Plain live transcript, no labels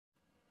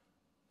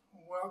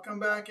Welcome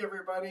back,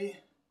 everybody.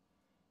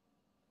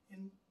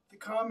 In the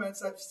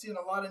comments, I've seen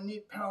a lot of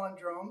neat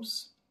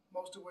palindromes,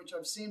 most of which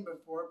I've seen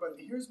before, but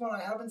here's one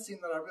I haven't seen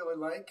that I really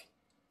like.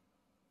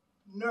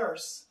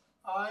 Nurse,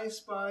 I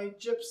spy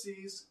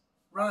gypsies,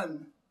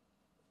 run.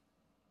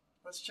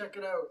 Let's check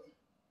it out.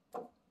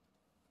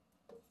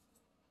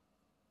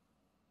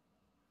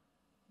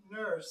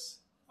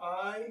 Nurse,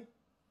 I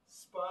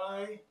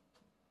spy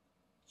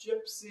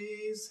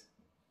gypsies,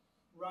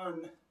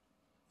 run.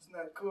 Isn't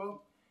that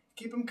cool?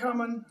 Keep them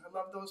coming. I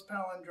love those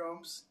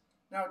palindromes.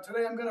 Now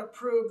today I'm going to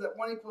prove that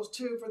 1 equals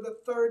 2 for the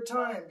third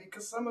time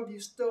because some of you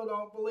still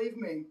don't believe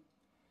me.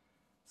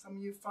 Some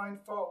of you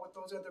find fault with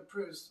those other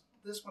proofs.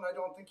 This one I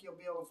don't think you'll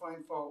be able to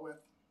find fault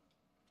with.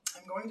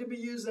 I'm going to be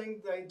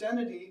using the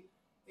identity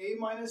a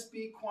minus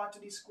b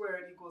quantity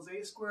squared equals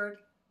a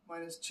squared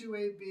minus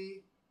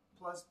 2ab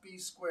plus b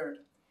squared.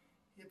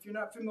 If you're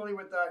not familiar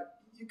with that,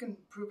 you can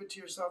prove it to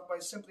yourself by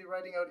simply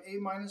writing out a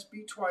minus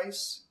b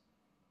twice,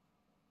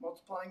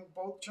 multiplying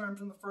both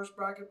terms in the first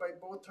bracket by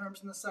both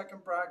terms in the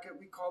second bracket.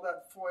 We call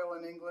that FOIL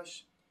in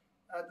English.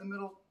 Add the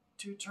middle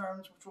two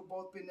terms, which will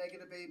both be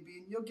negative ab,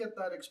 and you'll get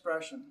that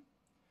expression.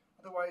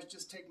 Otherwise,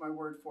 just take my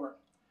word for it.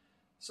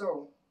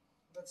 So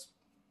let's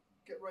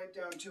get right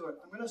down to it.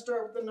 I'm going to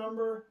start with the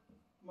number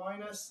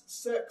minus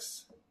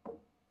 6. And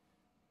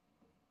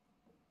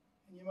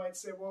you might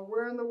say, well,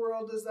 where in the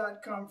world does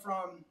that come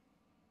from?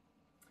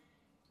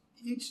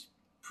 Each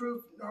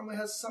proof normally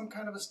has some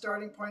kind of a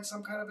starting point,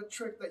 some kind of a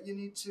trick that you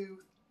need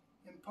to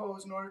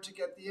impose in order to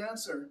get the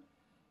answer.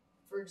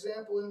 For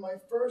example, in my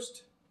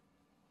first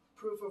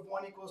proof of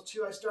 1 equals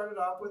 2, I started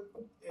off with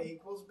a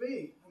equals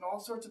b. And all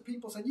sorts of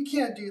people said, you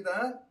can't do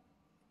that.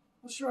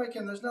 Well, sure I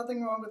can. There's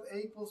nothing wrong with a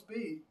equals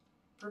b.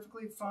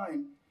 Perfectly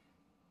fine.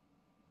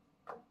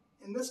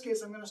 In this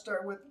case, I'm going to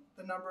start with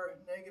the number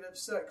negative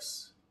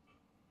 6.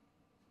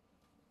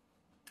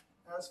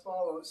 As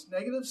follows.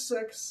 Negative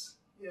 6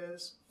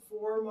 is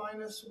 4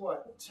 minus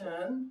what?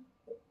 10,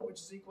 which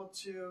is equal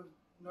to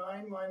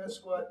 9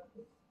 minus what?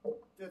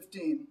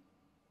 15.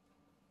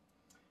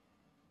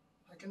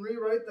 I can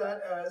rewrite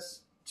that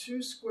as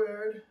 2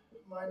 squared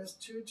minus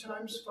 2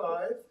 times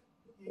 5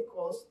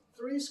 equals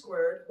 3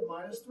 squared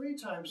minus 3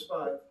 times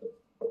 5.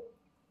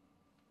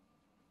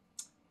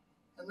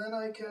 And then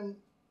I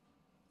can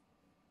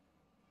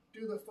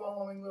do the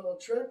following little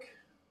trick.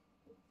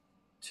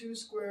 2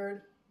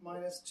 squared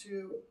minus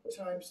 2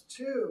 times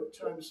 2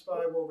 times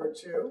 5 over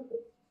 2,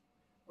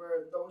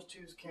 where those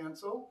 2's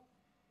cancel,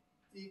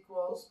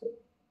 equals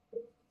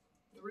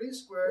 3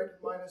 squared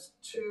minus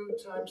 2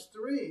 times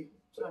 3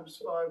 times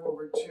 5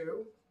 over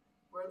 2,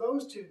 where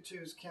those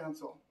 2's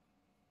cancel.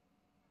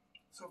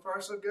 So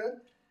far, so good.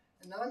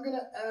 And now I'm going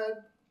to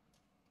add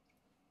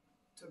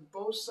to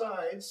both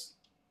sides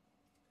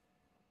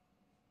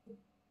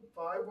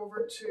 5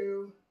 over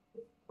 2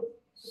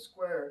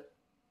 squared.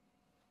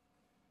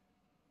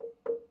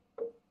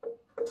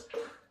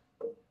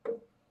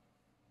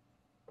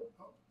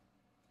 Oh,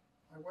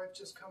 my wife's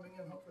just coming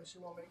in. Hopefully she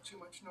won't make too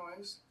much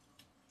noise.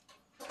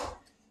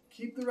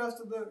 Keep the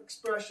rest of the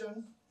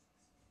expression.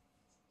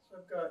 So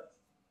I've got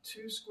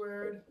 2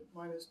 squared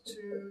minus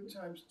 2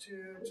 times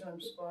 2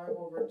 times 5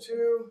 over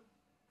 2.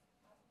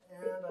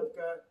 And I've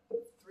got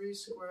 3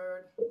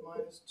 squared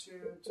minus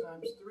 2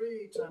 times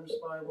 3 times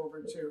 5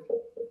 over 2.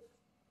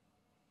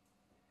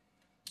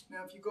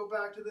 Now if you go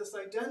back to this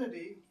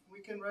identity, we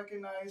can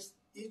recognize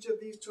each of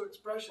these two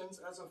expressions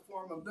as a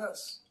form of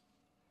this,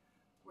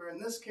 where in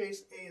this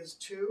case a is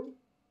 2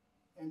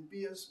 and b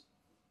is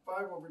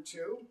 5 over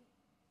 2,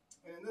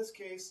 and in this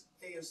case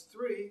a is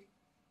 3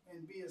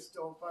 and b is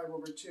still 5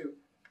 over 2.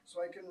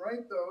 So I can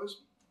write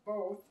those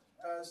both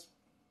as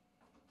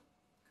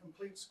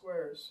complete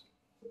squares.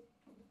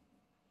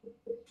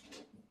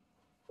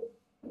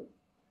 The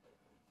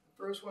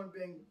first one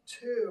being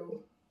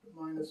 2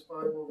 minus 5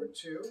 over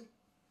 2.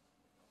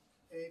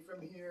 A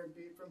from here,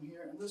 b from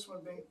here, and this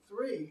one being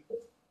 3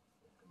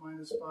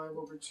 minus 5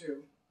 over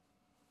 2.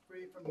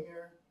 3 from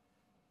here,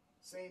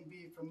 same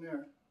b from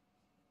there.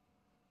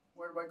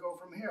 Where do I go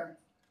from here?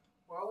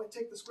 Well, I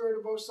take the square root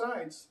of both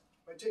sides.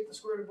 If I take the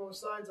square root of both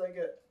sides, I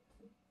get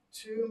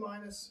 2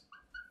 minus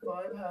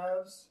 5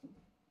 halves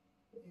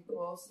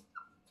equals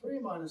 3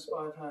 minus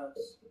 5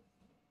 halves.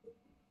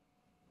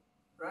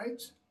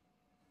 Right?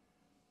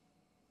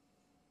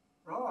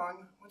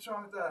 Wrong? What's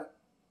wrong with that?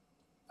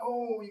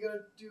 Oh, you got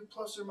to do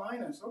plus or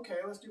minus. Okay,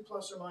 let's do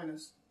plus or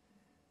minus.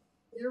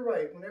 You're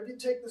right. Whenever you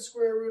take the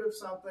square root of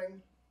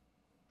something,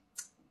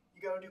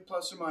 you got to do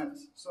plus or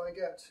minus. So I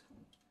get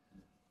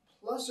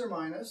plus or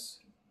minus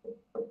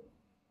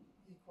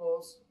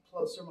equals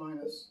plus or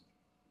minus.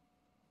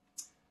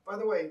 By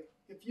the way,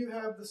 if you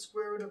have the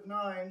square root of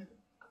 9,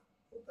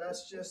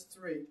 that's just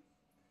 3.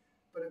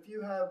 But if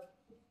you have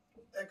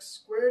x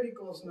squared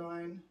equals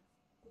 9,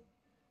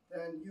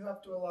 then you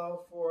have to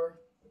allow for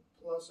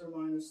plus or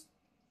minus,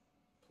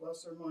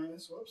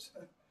 whoops,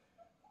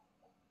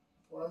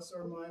 plus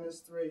or minus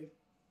 3.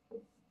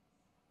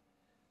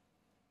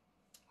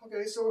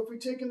 Okay, so if we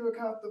take into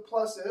account the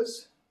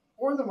pluses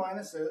or the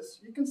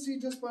minuses, you can see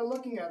just by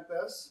looking at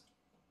this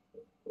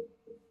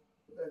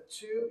that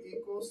 2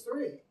 equals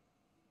 3.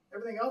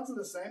 Everything else is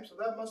the same, so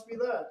that must be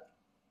that.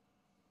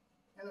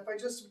 And if I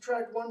just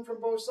subtract 1 from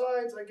both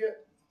sides, I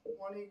get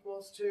 1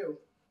 equals 2.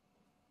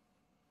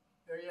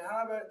 There you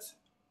have it.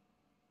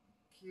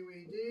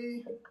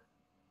 QED,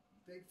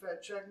 big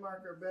fat check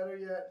mark, or better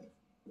yet,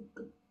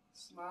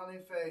 smiley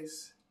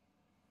face.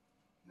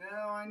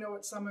 Now I know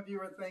what some of you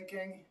are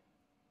thinking.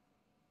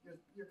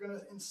 You're going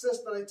to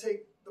insist that I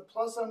take the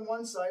plus on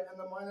one side and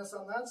the minus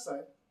on that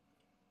side.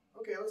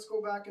 Okay, let's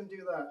go back and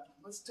do that.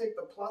 Let's take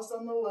the plus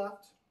on the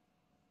left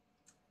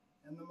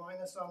and the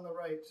minus on the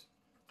right.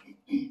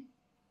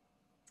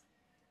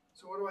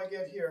 So what do I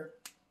get here?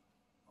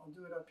 I'll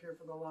do it up here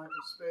for the lack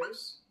of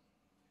space.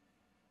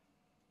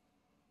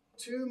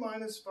 2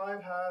 minus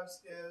 5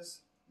 halves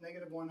is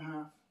negative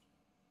 1/2.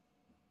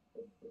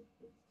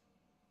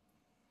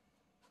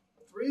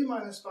 3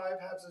 minus 5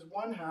 halves is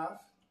 1/2.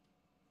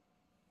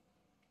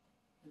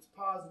 It's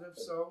positive,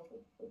 so,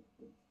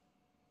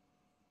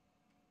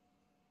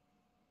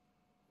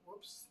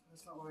 whoops,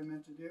 that's not what I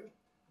meant to do.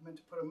 I meant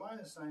to put a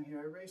minus sign here.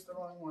 I erased the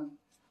wrong one.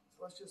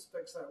 So let's just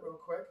fix that real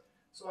quick.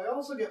 So I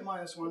also get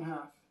minus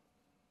 1/2.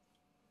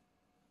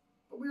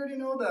 But we already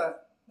know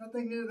that.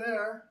 Nothing new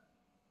there.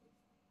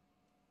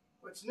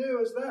 What's new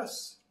is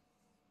this.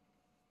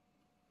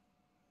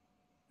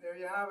 There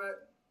you have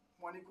it.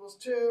 1 equals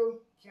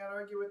 2. Can't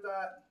argue with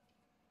that.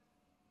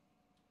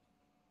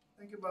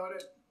 Think about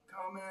it.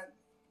 Comment,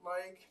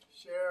 like,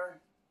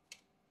 share.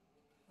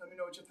 Let me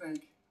know what you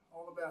think.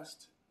 All the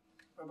best.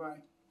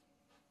 Bye-bye.